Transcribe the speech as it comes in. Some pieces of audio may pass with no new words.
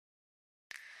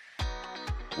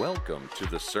Welcome to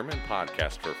the Sermon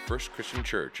Podcast for First Christian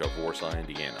Church of Warsaw,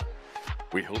 Indiana.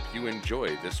 We hope you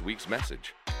enjoy this week's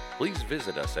message. Please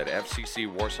visit us at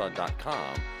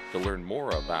fccwarsaw.com to learn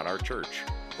more about our church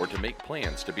or to make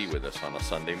plans to be with us on a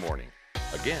Sunday morning.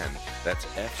 Again, that's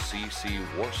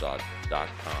fccwarsaw.com.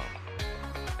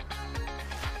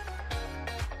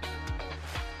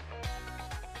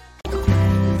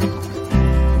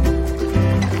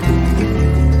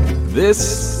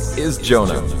 This is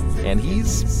Jonah, and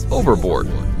he's overboard.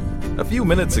 A few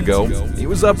minutes ago, he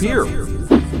was up here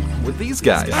with these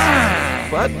guys,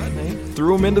 but they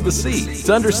threw him into the sea.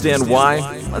 To understand why,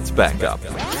 let's back up.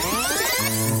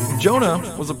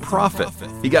 Jonah was a prophet.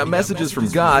 He got messages from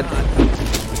God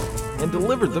and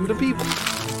delivered them to people.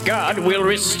 God will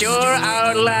restore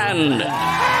our land.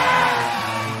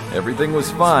 Everything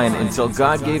was fine until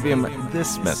God gave him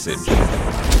this message.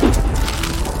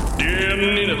 Dear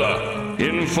Nineveh,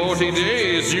 in 40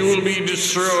 days you will be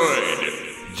destroyed.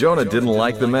 Jonah didn't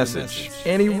like the message,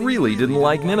 and he really didn't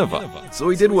like Nineveh. So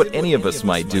he did what any of us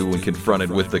might do when confronted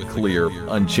with the clear,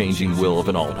 unchanging will of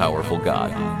an all-powerful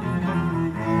God.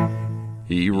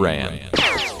 He ran.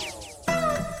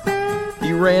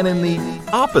 He ran in the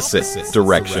opposite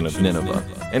direction of Nineveh.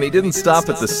 And he didn't stop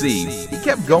at the sea. He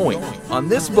kept going on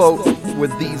this boat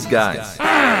with these guys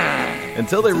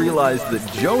until they realized that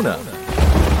Jonah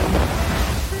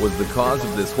was the cause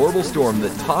of this horrible storm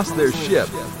that tossed their ship,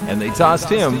 and they tossed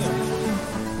him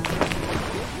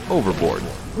overboard.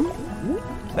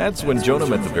 That's when Jonah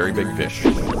met the very big fish.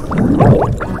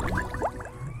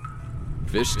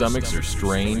 Fish stomachs are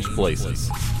strange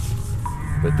places,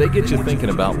 but they get you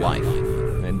thinking about life.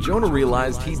 And Jonah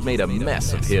realized he'd made a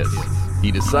mess of his.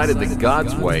 He decided that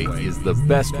God's way is the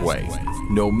best way,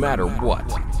 no matter what.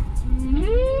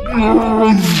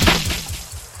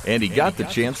 And he got the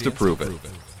chance to prove it.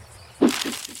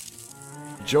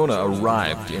 Jonah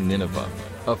arrived in Nineveh,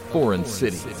 a foreign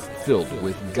city filled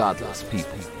with godless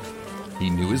people. He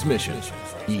knew his mission.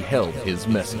 He held his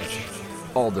message.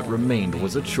 All that remained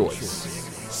was a choice: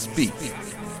 speak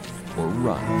or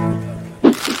run.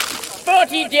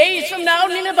 40 days from now,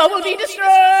 Nineveh will be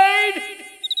destroyed!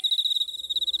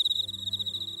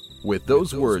 With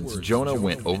those words, Jonah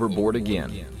went overboard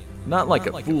again. Not like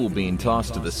a fool being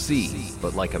tossed to the sea,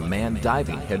 but like a man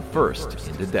diving headfirst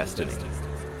into destiny.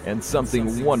 And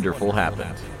something wonderful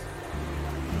happened.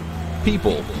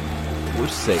 People were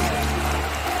saved.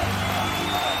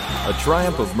 A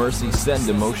triumph of mercy set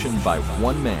into motion by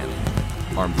one man,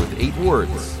 armed with 8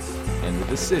 words and the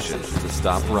decision to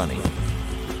stop running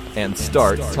and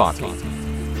start talking.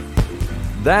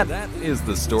 That is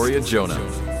the story of Jonah.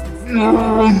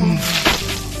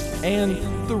 And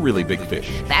the really big fish.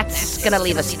 That's gonna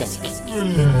leave a stink.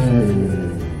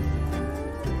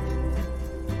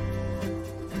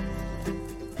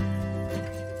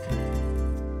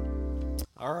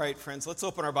 All right, friends, let's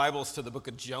open our Bibles to the book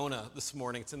of Jonah this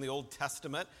morning. It's in the Old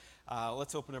Testament.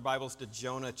 Let's open our Bibles to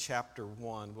Jonah chapter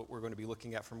 1, what we're going to be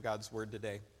looking at from God's Word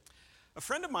today. A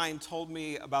friend of mine told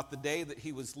me about the day that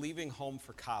he was leaving home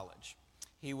for college.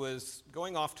 He was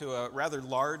going off to a rather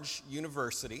large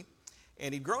university,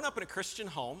 and he'd grown up in a Christian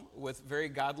home with very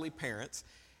godly parents.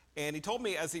 And he told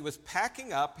me as he was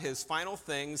packing up his final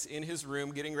things in his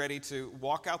room, getting ready to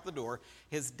walk out the door,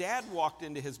 his dad walked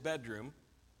into his bedroom,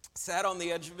 sat on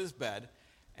the edge of his bed,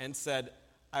 and said,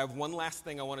 "I have one last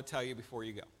thing I want to tell you before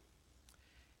you go."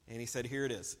 And he said, "Here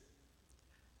it is.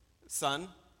 Son,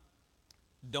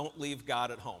 don't leave God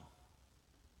at home."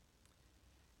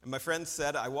 And my friend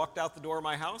said, I walked out the door of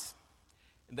my house,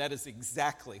 and that is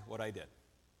exactly what I did.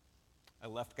 I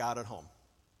left God at home.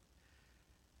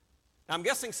 Now, I'm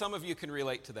guessing some of you can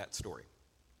relate to that story.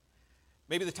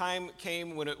 Maybe the time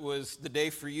came when it was the day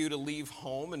for you to leave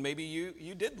home, and maybe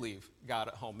you did leave God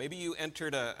at home. Maybe you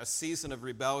entered a season of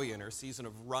rebellion or a season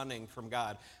of running from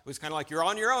God. It was kind of like you're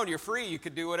on your own, you're free, you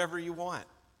could do whatever you want.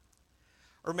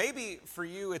 Or maybe for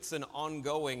you it's an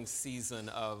ongoing season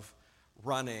of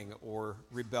running or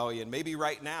rebellion. Maybe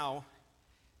right now,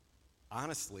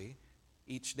 honestly,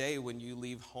 each day when you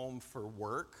leave home for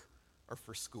work or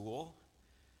for school,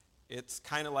 it's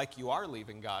kind of like you are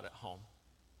leaving God at home.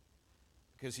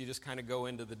 Because you just kind of go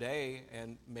into the day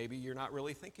and maybe you're not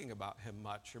really thinking about him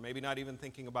much, or maybe not even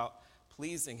thinking about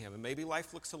pleasing him. And maybe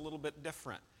life looks a little bit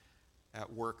different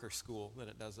at work or school than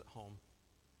it does at home.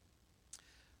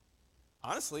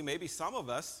 Honestly, maybe some of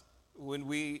us, when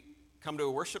we come to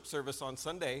a worship service on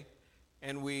Sunday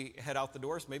and we head out the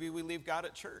doors, maybe we leave God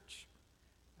at church.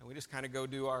 And we just kind of go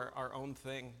do our own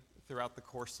thing throughout the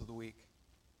course of the week.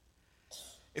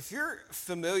 If you're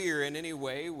familiar in any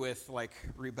way with like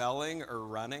rebelling or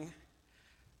running,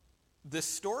 This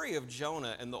story of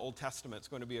Jonah in the Old Testament is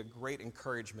going to be a great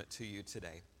encouragement to you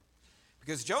today.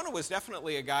 Because Jonah was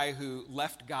definitely a guy who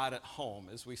left God at home,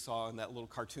 as we saw in that little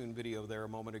cartoon video there a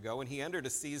moment ago, and he entered a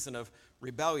season of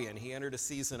rebellion. He entered a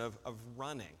season of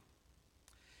running.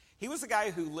 He was a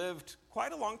guy who lived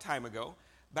quite a long time ago,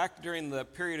 back during the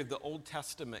period of the Old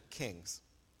Testament kings.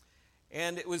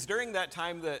 And it was during that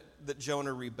time that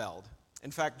Jonah rebelled. In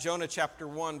fact, Jonah chapter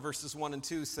 1, verses 1 and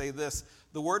 2 say this: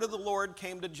 "The word of the Lord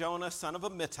came to Jonah, son of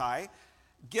Amittai.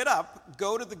 Get up,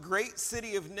 go to the great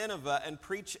city of Nineveh and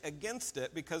preach against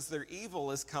it, because their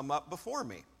evil has come up before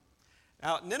me."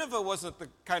 Now, Nineveh wasn't the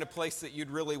kind of place that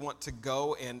you'd really want to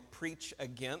go and preach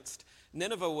against.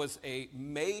 Nineveh was a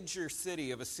major city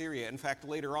of Assyria. In fact,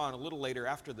 later on, a little later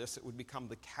after this, it would become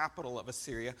the capital of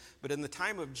Assyria. But in the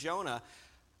time of Jonah,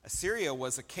 Assyria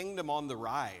was a kingdom on the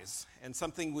rise. And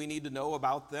something we need to know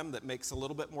about them that makes a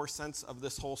little bit more sense of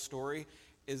this whole story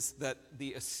is that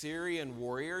the Assyrian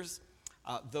warriors,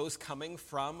 those coming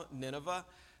from Nineveh,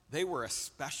 they were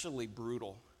especially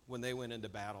brutal when they went into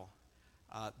battle.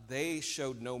 They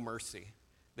showed no mercy.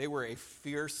 They were a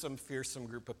fearsome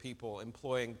group of people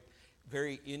employing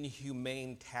very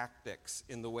inhumane tactics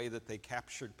in the way that they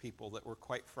captured people that were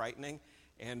quite frightening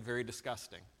and very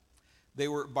disgusting. They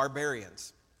were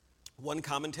barbarians. One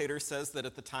commentator says that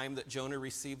at the time that Jonah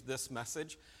received this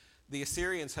message, the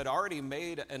Assyrians had already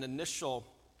made an initial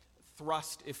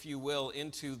thrust, if you will,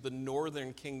 into the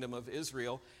northern kingdom of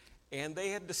Israel, and they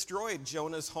had destroyed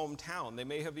Jonah's hometown. They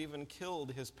may have even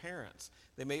killed his parents.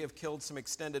 They may have killed some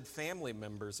extended family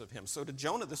members of him. So to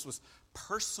Jonah, this was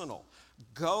personal.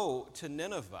 Go to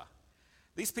Nineveh.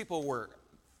 These people were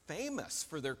famous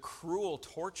for their cruel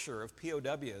torture of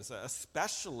POWs,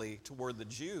 especially toward the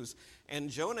Jews. And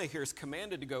Jonah here is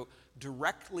commanded to go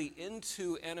directly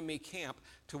into enemy camp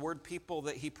toward people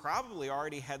that he probably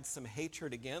already had some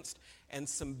hatred against and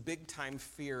some big-time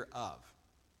fear of.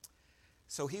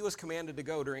 So he was commanded to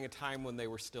go during a time when they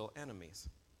were still enemies.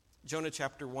 Jonah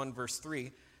chapter 1, verse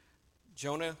 3,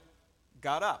 Jonah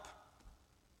got up.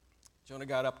 Jonah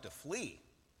got up to flee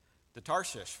to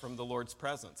Tarshish from the Lord's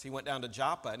presence. He went down to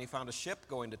Joppa and he found a ship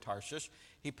going to Tarshish.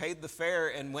 He paid the fare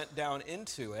and went down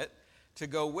into it to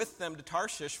go with them to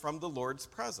Tarshish from the Lord's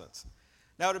presence.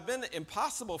 Now, it had been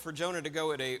impossible for Jonah to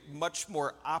go in a much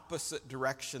more opposite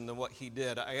direction than what he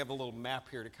did. I have a little map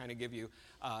here to kind of give you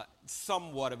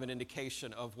somewhat of an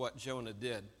indication of what Jonah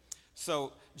did.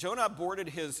 So Jonah boarded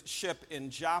his ship in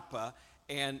Joppa,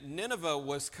 and Nineveh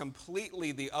was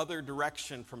completely the other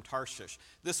direction from Tarshish.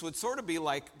 This would sort of be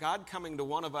like God coming to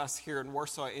one of us here in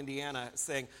Warsaw, Indiana,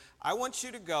 saying, I want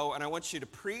you to go and I want you to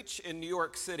preach in New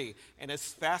York City. And as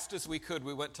fast as we could,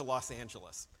 we went to Los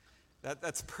Angeles.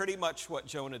 That's pretty much what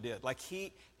Jonah did. Like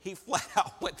he flat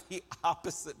out went the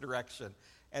opposite direction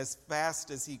as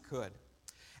fast as he could.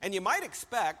 And you might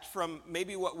expect from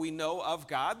maybe what we know of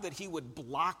God that he would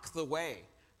block the way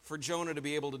for Jonah to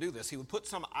be able to do this. He would put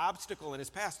some obstacle in his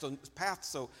path,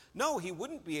 so no, he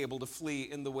wouldn't be able to flee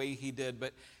in the way he did.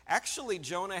 But actually,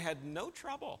 Jonah had no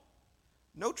trouble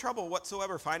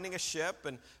whatsoever finding a ship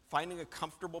and finding a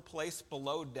comfortable place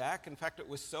below deck. In fact, it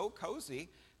was so cozy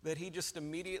that he just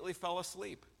immediately fell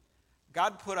asleep.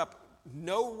 God put up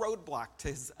no roadblock to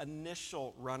his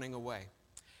initial running away.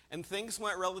 And things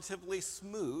went relatively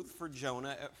smooth for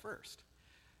Jonah at first.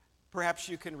 Perhaps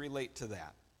you can relate to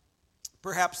that.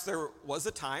 Perhaps there was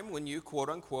a time when you, quote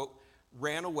unquote,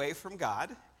 ran away from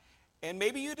God, and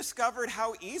maybe you discovered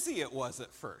how easy it was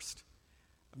at first.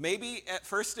 Maybe at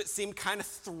first it seemed kind of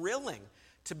thrilling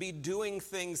to be doing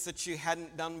things that you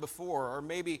hadn't done before, or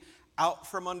maybe out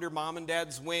from under mom and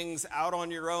dad's wings, out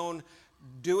on your own,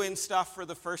 doing stuff for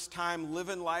the first time,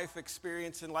 living life,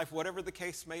 experiencing life, whatever the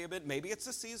case may have been. Maybe it's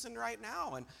a season right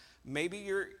now, and maybe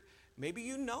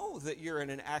you know that you're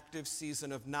in an active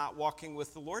season of not walking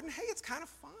with the Lord, and hey, it's kind of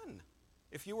fun,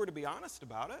 if you were to be honest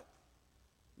about it.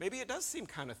 Maybe it does seem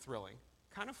kind of thrilling,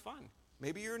 kind of fun.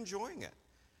 Maybe you're enjoying it.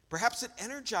 Perhaps it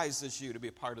energizes you to be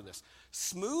a part of this.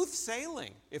 Smooth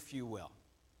sailing, if you will.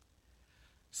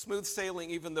 Smooth sailing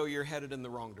even though you're headed in the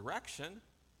wrong direction.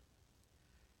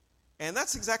 And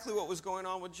that's exactly what was going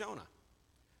on with Jonah.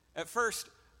 At first,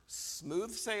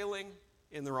 smooth sailing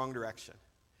in the wrong direction.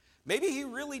 Maybe he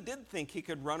really did think he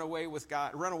could run away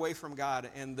from God,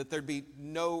 and that there'd be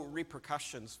no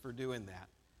repercussions for doing that.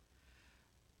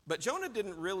 But Jonah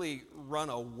didn't really run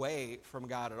away from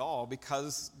God at all,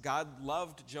 because God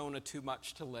loved Jonah too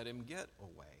much to let him get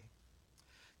away.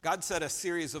 God set a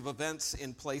series of events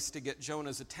in place to get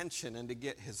Jonah's attention and to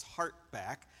get his heart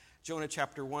back. Jonah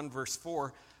chapter 1, verse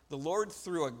 4, the Lord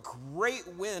threw a great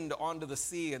wind onto the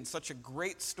sea, and such a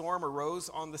great storm arose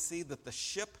on the sea that the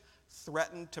ship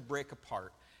threatened to break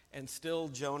apart. and still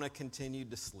Jonah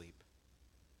continued to sleep.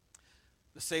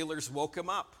 The sailors woke him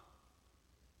up,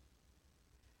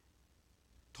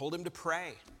 told him to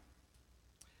pray.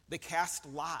 They cast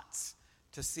lots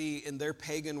to see in their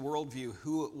pagan worldview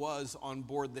who it was on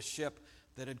board the ship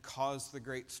that had caused the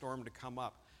great storm to come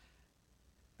up.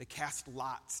 They cast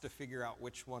lots to figure out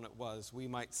which one it was. We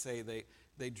might say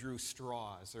they drew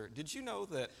straws. Or did you know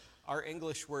that our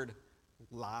English word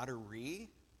lottery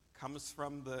comes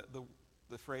from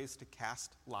the phrase to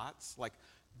cast lots? Like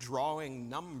drawing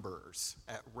numbers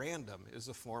at random is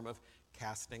a form of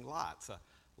casting lots, a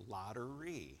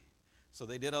lottery. So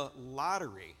they did a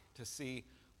lottery to see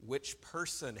which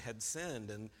person had sinned,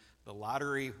 and the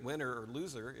lottery winner or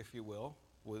loser, if you will,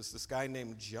 was this guy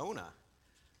named Jonah.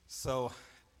 So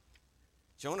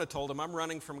Jonah told him, I'm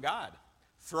running from God.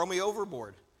 Throw me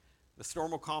overboard. The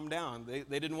storm will calm down.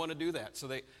 They didn't want to do that. So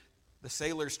the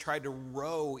sailors tried to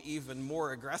row even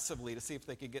more aggressively to see if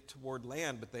they could get toward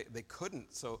land, but they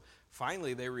couldn't. So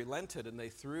finally they relented and they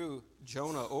threw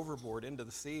Jonah overboard into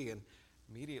the sea, and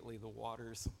immediately the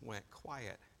waters went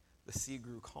quiet. The sea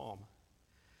grew calm.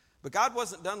 But God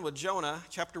wasn't done with Jonah.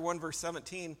 Chapter 1, verse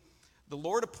 17, the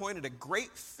Lord appointed a great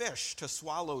fish to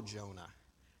swallow Jonah.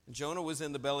 And Jonah was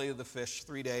in the belly of the fish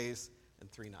 3 days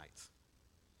and 3 nights.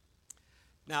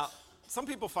 Now, some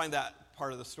people find that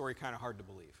part of the story kind of hard to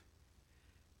believe.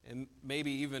 And maybe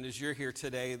even as you're here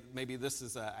today, maybe this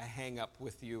is a hang-up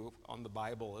with you on the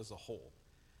Bible as a whole.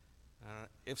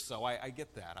 If so, I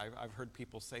get that. I've heard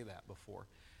people say that before.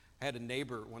 I had a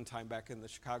neighbor one time back in the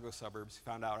Chicago suburbs who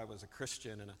found out I was a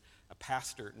Christian and a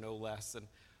pastor, no less. And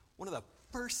one of the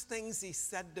first things he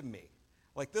said to me,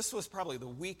 like this was probably the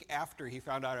week after he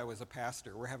found out I was a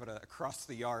pastor. We're having a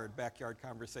across-the-yard, backyard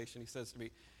conversation. He says to me,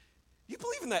 you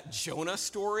believe in that Jonah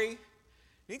story? You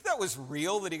think that was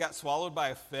real, that he got swallowed by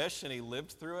a fish and he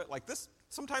lived through it? Like this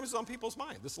sometimes is on people's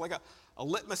mind. This is like a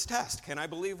litmus test. Can I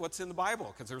believe what's in the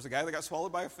Bible? Because there was a guy that got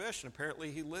swallowed by a fish, and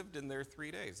apparently he lived in there 3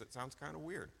 days. It sounds kind of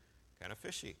weird, kind of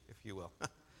fishy, if you will.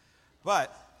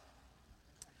 But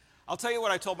I'll tell you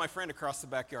what I told my friend across the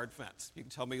backyard fence. You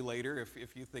can tell me later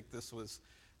if you think this was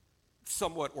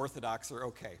somewhat orthodox or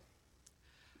okay.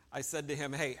 I said to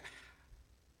him, hey,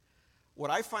 what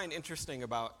I find interesting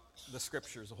about the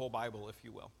scriptures, the whole Bible, if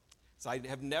you will, is I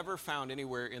have never found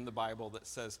anywhere in the Bible that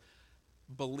says,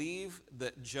 believe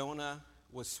that Jonah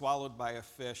was swallowed by a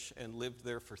fish and lived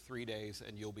there for 3 days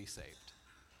and you'll be saved.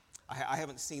 I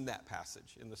haven't seen that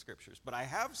passage in the scriptures, but I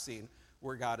have seen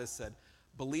where God has said,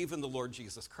 believe in the Lord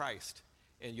Jesus Christ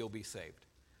and you'll be saved.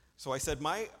 So I said,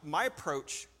 my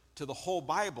approach to the whole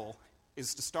Bible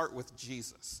is to start with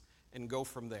Jesus and go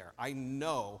from there. I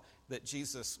know that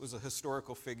Jesus was a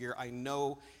historical figure. I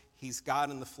know he's God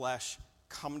in the flesh,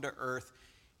 come to earth.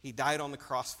 He died on the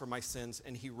cross for my sins,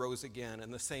 and he rose again.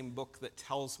 And the same book that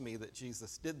tells me that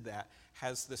Jesus did that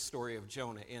has the story of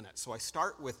Jonah in it. So I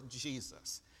start with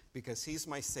Jesus because he's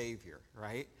my Savior,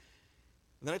 right?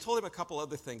 And then I told him a couple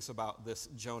other things about this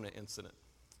Jonah incident.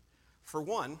 For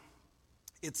one,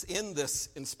 it's in this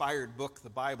inspired book, the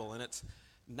Bible, and it's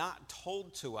not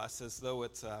told to us as though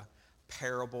it's a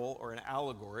parable or an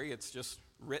allegory. It's just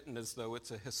written as though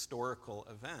it's a historical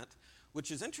event,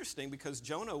 which is interesting because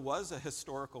Jonah was a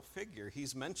historical figure.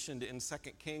 He's mentioned in 2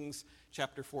 Kings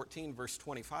chapter 14, verse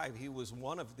 25. He was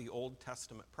one of the Old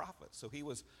Testament prophets, so he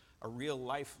was a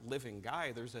real-life living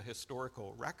guy. There's a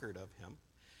historical record of him.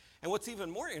 And what's even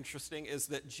more interesting is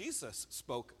that Jesus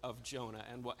spoke of Jonah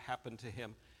and what happened to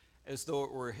him as though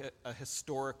it were a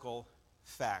historical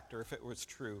fact, or if it was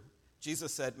true.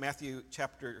 Jesus said, Matthew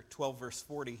chapter 12, verse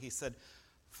 40, he said,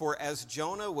 for as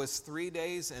Jonah was 3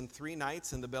 days and 3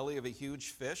 nights in the belly of a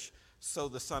huge fish, so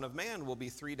the Son of Man will be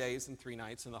 3 days and 3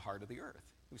 nights in the heart of the earth.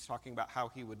 He was talking about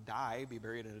how he would die, be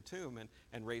buried in a tomb,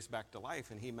 and raised back to life.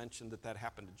 And he mentioned that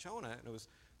happened to Jonah, and it was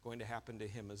going to happen to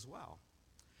him as well.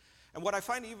 And what I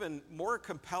find even more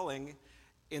compelling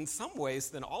in some ways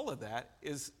than all of that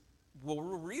is, we'll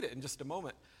read it in just a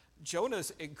moment,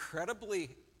 Jonah's incredibly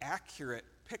accurate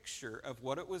picture of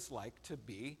what it was like to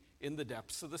be in the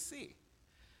depths of the sea.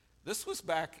 This was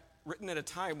written at a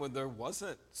time when there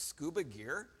wasn't scuba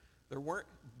gear, there weren't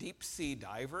deep sea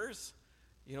divers,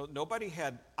 nobody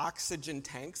had oxygen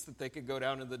tanks that they could go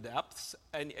down in the depths,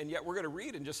 and yet we're going to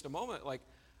read in just a moment,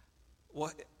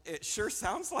 it sure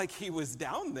sounds like he was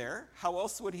down there. How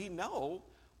else would he know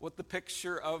what the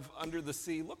picture of under the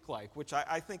sea looked like, which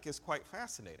I think is quite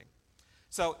fascinating.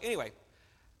 So anyway,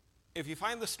 if you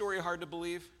find the story hard to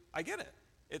believe, I get it.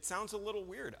 It sounds a little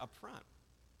weird up front.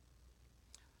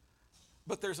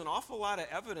 But there's an awful lot of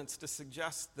evidence to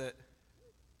suggest that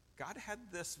God had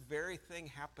this very thing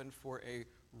happen for a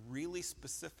really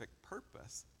specific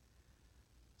purpose,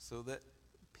 so that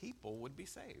people would be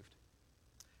saved.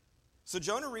 So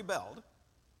Jonah rebelled,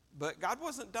 but God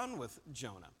wasn't done with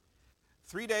Jonah.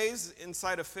 3 days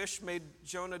inside a fish made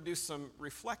Jonah do some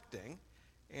reflecting,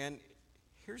 and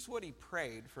here's what he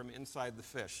prayed from inside the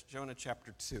fish. Jonah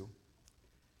chapter 2.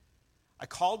 I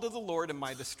called to the Lord in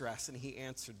my distress, and he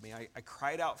answered me. I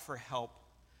cried out for help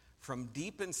from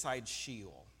deep inside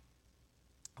Sheol,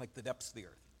 like the depths of the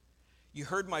earth. You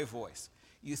heard my voice.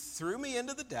 You threw me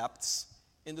into the depths,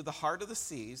 into the heart of the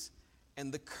seas,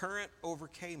 and the current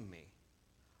overcame me.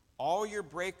 All your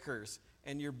breakers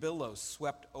and your billows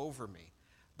swept over me.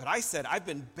 But I said, I've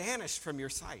been banished from your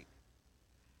sight.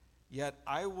 Yet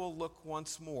I will look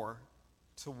once more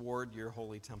toward your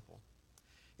holy temple.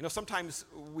 You know, sometimes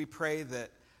we pray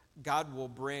that God will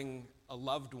bring a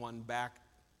loved one back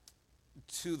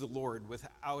to the Lord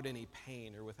without any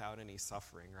pain or without any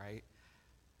suffering, right?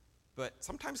 But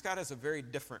sometimes God has a very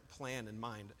different plan in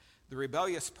mind. The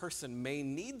rebellious person may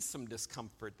need some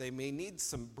discomfort. They may need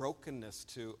some brokenness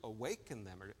to awaken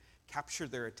them or capture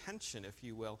their attention, if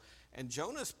you will. And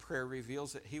Jonah's prayer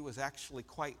reveals that he was actually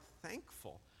quite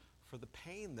thankful for the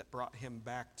pain that brought him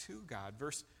back to God.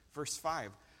 Verse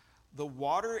 5, the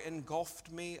water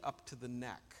engulfed me up to the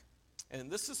neck. And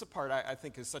this is a part I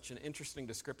think is such an interesting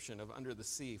description of under the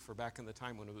sea for back in the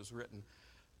time when it was written.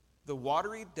 The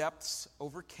watery depths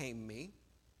overcame me.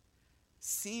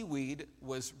 Seaweed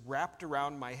was wrapped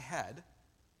around my head.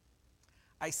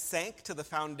 I sank to the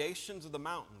foundations of the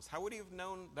mountains. How would he have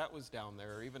known that was down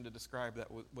there, or even to describe that,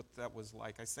 what that was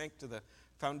like? I sank to the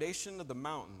foundation of the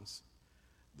mountains.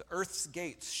 The earth's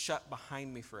gates shut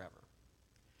behind me forever.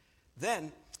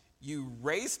 Then you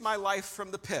raised my life from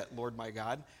the pit, Lord my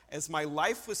God. As my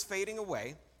life was fading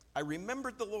away, I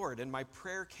remembered the Lord, and my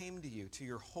prayer came to you, to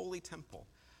your holy temple.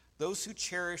 Those who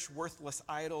cherish worthless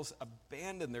idols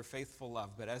abandon their faithful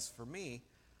love. But as for me,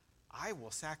 I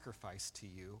will sacrifice to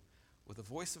you with a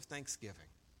voice of thanksgiving.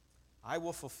 I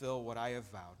will fulfill what I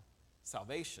have vowed.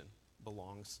 Salvation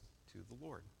belongs to the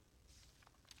Lord.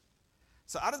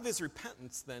 So out of his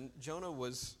repentance, then, Jonah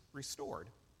was restored.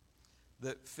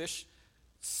 The fish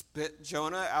spit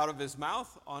Jonah out of his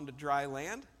mouth onto dry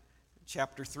land.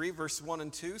 Chapter 3, verse 1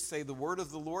 and 2 say, the word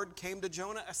of the Lord came to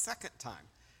Jonah a second time.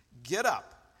 Get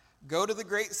up. Go to the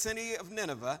great city of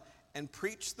Nineveh and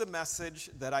preach the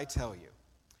message that I tell you.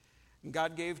 And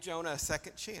God gave Jonah a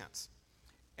second chance.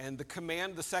 And the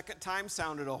command the second time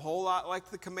sounded a whole lot like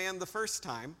the command the first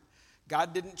time.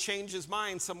 God didn't change his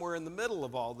mind somewhere in the middle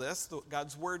of all this.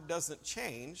 God's word doesn't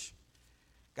change.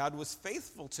 God was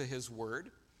faithful to his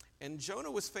word, and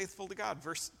Jonah was faithful to God.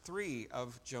 Verse 3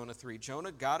 of Jonah 3.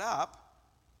 Jonah got up.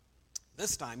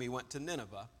 This time he went to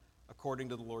Nineveh according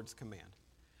to the Lord's command.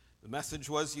 The message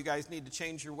was, you guys need to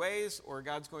change your ways or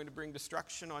God's going to bring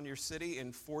destruction on your city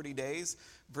in 40 days.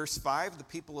 Verse 5, the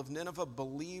people of Nineveh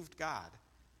believed God.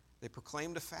 They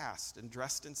proclaimed a fast and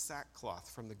dressed in sackcloth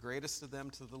from the greatest of them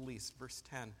to the least. Verse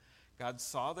 10, God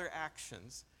saw their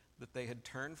actions, that they had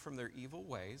turned from their evil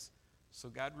ways, so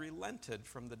God relented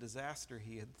from the disaster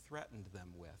he had threatened them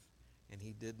with, and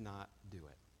he did not do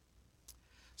it.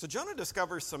 So Jonah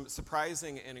discovers some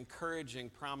surprising and encouraging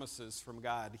promises from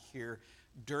God here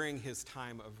during his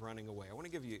time of running away. I want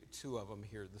to give you two of them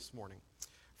here this morning.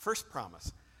 First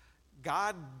promise,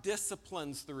 God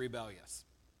disciplines the rebellious.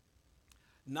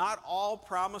 Not all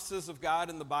promises of God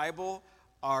in the Bible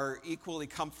are equally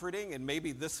comforting, and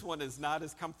maybe this one is not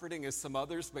as comforting as some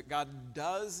others, but God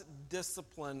does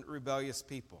discipline rebellious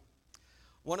people.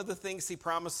 One of the things he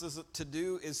promises to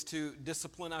do is to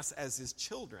discipline us as his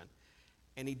children,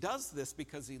 and he does this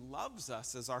because he loves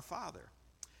us as our Father.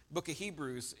 Book of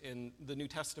Hebrews in the New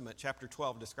Testament, chapter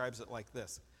 12, describes it like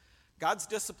this. God's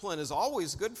discipline is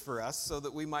always good for us so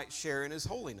that we might share in his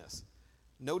holiness.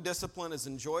 No discipline is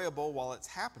enjoyable while it's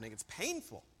happening. It's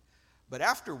painful. But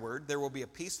afterward, there will be a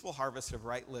peaceful harvest of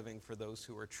right living for those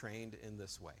who are trained in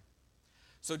this way.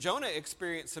 So Jonah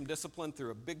experienced some discipline through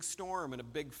a big storm and a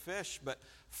big fish. But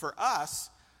for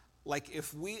us, like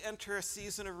if we enter a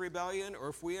season of rebellion, or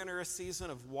if we enter a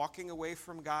season of walking away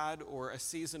from God, or a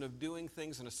season of doing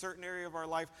things in a certain area of our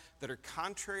life that are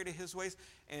contrary to his ways,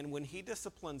 and when he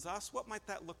disciplines us, what might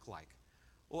that look like?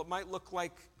 Well, it might look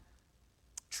like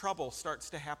trouble starts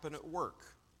to happen at work.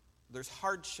 There's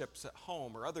hardships at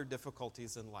home or other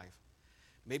difficulties in life.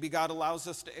 Maybe God allows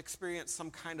us to experience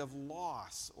some kind of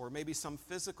loss or maybe some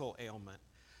physical ailment.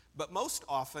 But most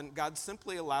often, God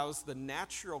simply allows the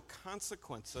natural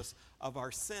consequences of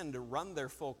our sin to run their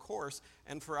full course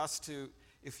and for us to,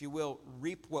 if you will,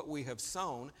 reap what we have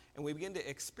sown. And we begin to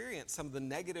experience some of the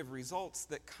negative results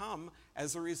that come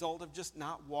as a result of just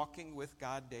not walking with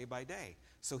God day by day.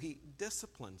 So he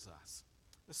disciplines us.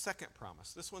 The second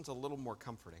promise, this one's a little more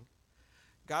comforting.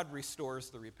 God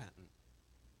restores the repentant.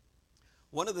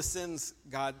 One of the sins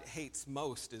God hates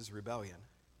most is rebellion,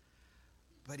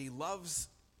 but he loves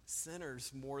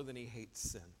sinners more than he hates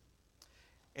sin.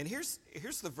 And here's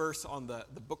the verse on the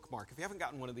bookmark. If you haven't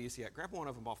gotten one of these yet, grab one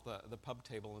of them off the pub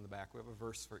table in the back. We have a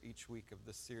verse for each week of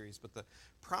this series. But the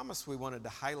promise we wanted to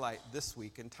highlight this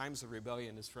week in times of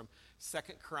rebellion is from 2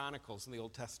 Chronicles in the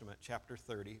Old Testament, chapter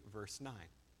 30, verse 9.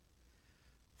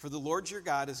 For the Lord your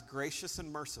God is gracious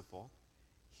and merciful.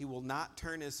 He will not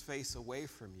turn his face away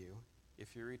from you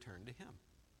if you return to him.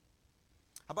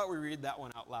 How about we read that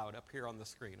one out loud up here on the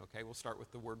screen, okay? We'll start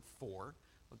with the word for.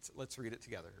 Let's read it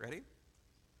together. Ready?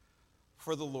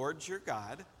 For the Lord your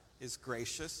God is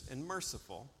gracious and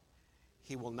merciful.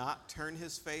 He will not turn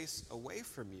his face away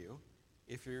from you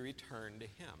if you return to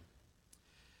him.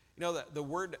 You know, the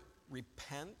word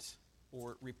repent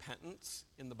or repentance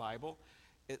in the Bible,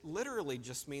 it literally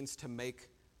just means to make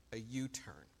a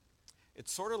U-turn.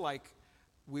 It's sort of like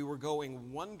we were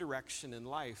going one direction in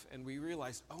life and we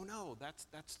realized, oh no,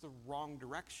 that's the wrong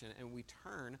direction, and we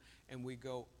turn and we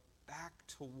go back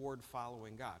toward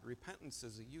following God. Repentance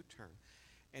is a U-turn.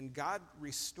 And God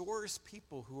restores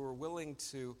people who are willing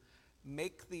to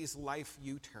make these life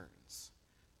U-turns,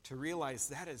 to realize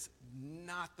that is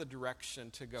not the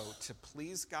direction to go, to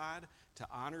please God, to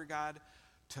honor God,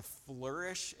 to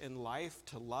flourish in life,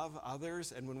 to love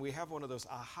others. And when we have one of those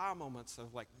aha moments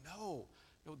of like, no,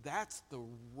 that's the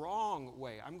wrong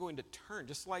way. I'm going to turn,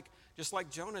 just like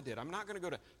Jonah did. I'm not going to go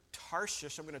to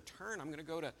Tarshish. I'm going to turn. I'm going to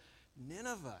go to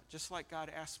Nineveh, just like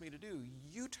God asked me to do.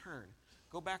 You turn.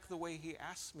 Go back the way he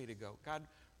asked me to go. God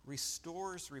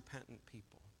restores repentant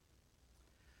people.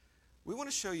 We want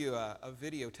to show you a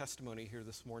video testimony here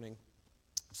this morning.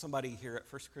 Somebody here at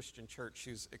First Christian Church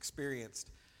who's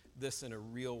experienced this in a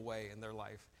real way in their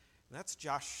life. And that's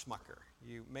Josh Schmucker.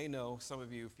 You may know, some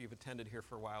of you, if you've attended here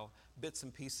for a while, bits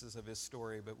and pieces of his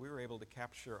story, but we were able to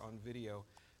capture on video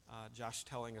Josh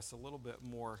telling us a little bit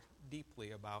more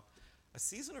deeply about a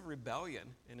season of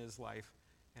rebellion in his life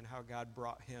and how God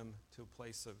brought him to a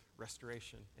place of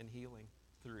restoration and healing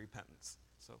through repentance.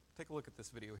 So take a look at this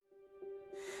video.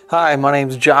 Hi, my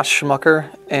name's Josh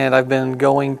Schmucker, and I've been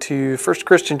going to First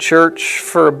Christian Church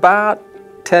for about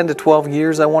 10 to 12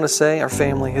 years, I want to say. Our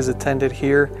family has attended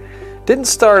here. Didn't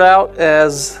start out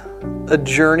as a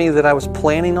journey that I was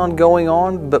planning on going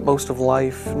on, but most of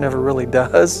life never really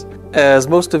does. As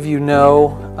most of you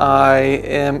know, I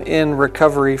am in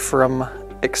recovery from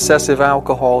excessive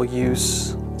alcohol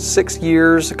use 6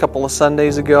 years, a couple of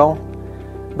Sundays ago.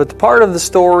 But the part of the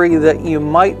story that you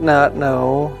might not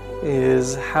know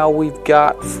is how we've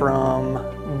got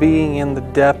from being in the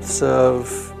depths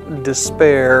of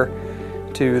despair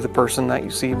to the person that you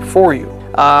see before you.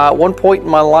 At one point in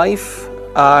my life,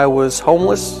 I was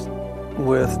homeless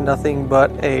with nothing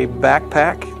but a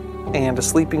backpack and a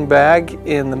sleeping bag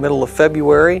in the middle of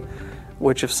February,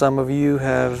 which if some of you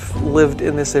have lived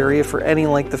in this area for any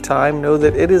length of time know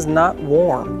that it is not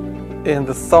warm. And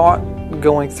the thought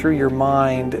going through your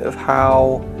mind of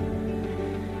how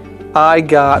I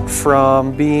got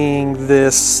from being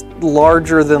this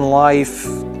larger-than-life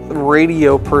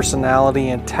radio personality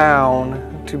in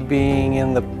town to being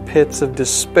in the pits of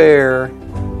despair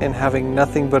and having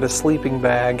nothing but a sleeping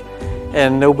bag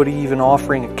and nobody even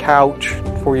offering a couch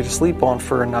for you to sleep on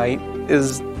for a night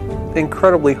is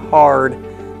incredibly hard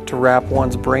to wrap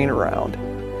one's brain around.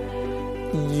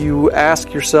 You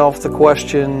ask yourself the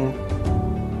question,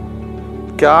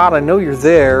 God, I know you're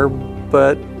there,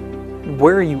 but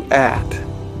where are you at?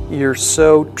 You're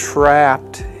so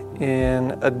trapped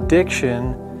in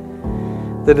addiction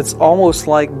that it's almost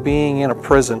like being in a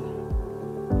prison.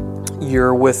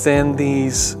 You're within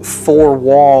these four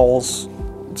walls,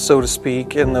 so to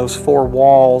speak, and those four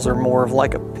walls are more of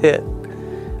like a pit.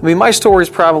 I mean, my story is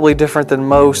probably different than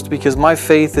most because my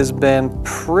faith has been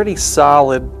pretty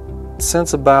solid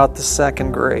since about the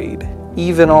second grade.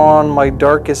 Even on my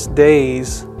darkest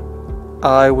days,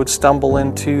 I would stumble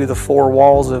into the four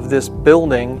walls of this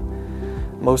building,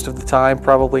 most of the time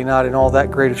probably not in all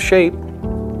that great of shape,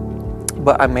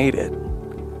 but I made it.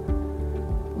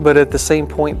 But at the same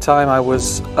point in time, I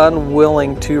was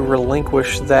unwilling to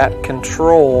relinquish that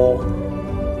control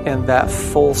and that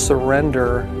full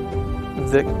surrender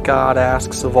that God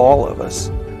asks of all of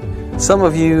us. Some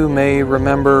of you may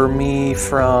remember me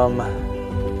from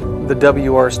the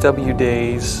WRSW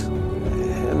days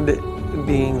and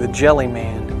being the Jelly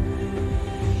Man,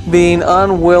 being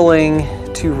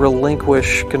unwilling to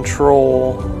relinquish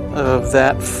control of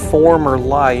that former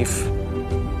life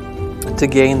to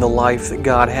gain the life that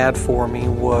God had for me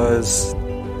was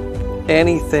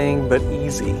anything but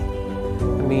easy.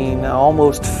 I I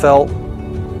almost felt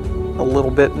a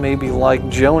little bit maybe like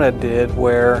Jonah did,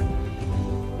 where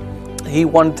he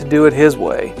wanted to do it his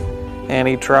way. And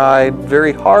he tried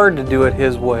very hard to do it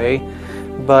his way,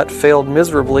 but failed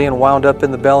miserably and wound up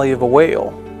in the belly of a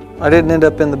whale. I didn't end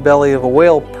up in the belly of a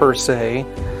whale per se,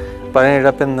 but I ended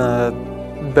up in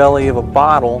the belly of a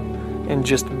bottle and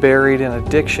just buried in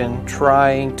addiction,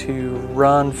 trying to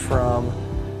run from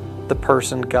the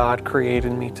person God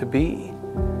created me to be.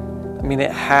 I mean,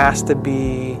 it has to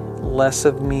be less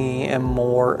of me and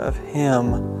more of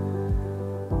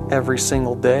Him every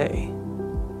single day.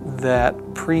 That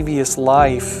previous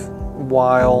life,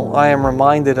 while I am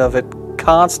reminded of it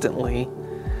constantly,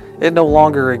 it no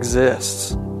longer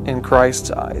exists in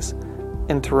Christ's eyes.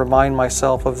 And to remind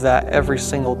myself of that every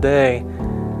single day,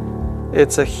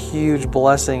 it's a huge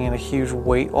blessing and a huge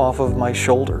weight off of my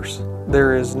shoulders.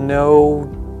 There is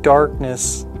no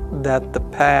darkness that the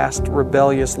past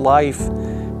rebellious life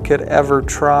could ever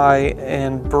try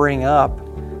and bring up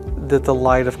that the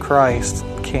light of Christ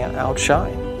can't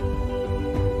outshine.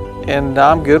 And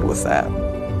I'm good with that.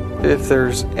 If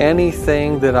there's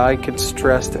anything that I could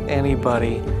stress to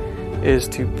anybody, is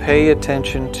to pay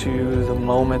attention to the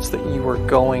moments that you are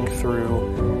going through,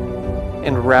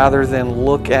 and rather than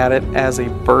look at it as a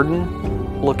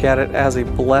burden, look at it as a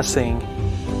blessing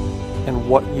and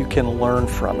what you can learn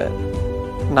from it.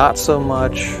 Not so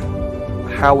much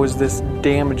how is this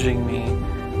damaging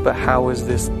me, but how is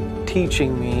this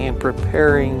teaching me and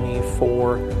preparing me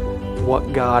for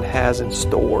what God has in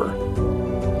store.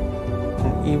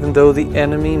 And even though the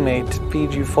enemy may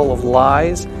feed you full of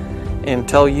lies and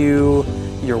tell you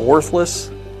you're worthless,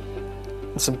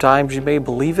 and sometimes you may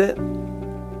believe it,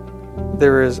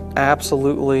 there is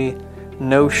absolutely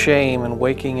no shame in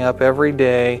waking up every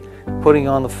day, putting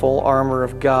on the full armor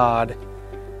of God,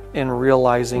 and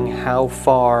realizing how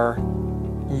far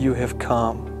you have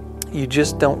come. You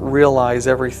just don't realize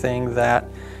everything that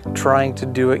trying to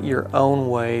do it your own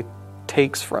way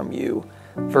takes from you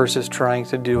versus trying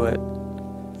to do it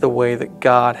the way that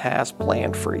God has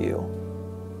planned for you.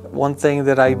 One thing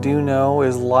that I do know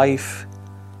is life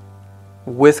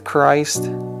with Christ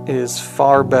is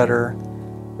far better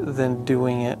than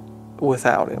doing it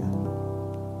without Him.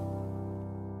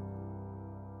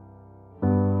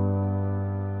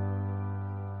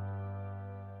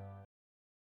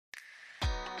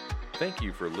 Thank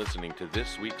you for listening to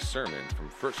this week's sermon from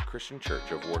First Christian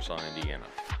Church of Warsaw, Indiana.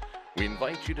 We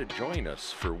invite you to join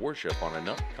us for worship on an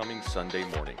upcoming Sunday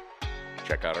morning.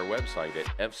 Check out our website at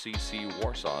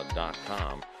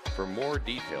fccwarsaw.com for more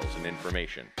details and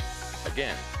information.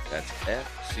 Again, that's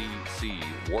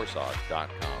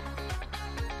fccwarsaw.com.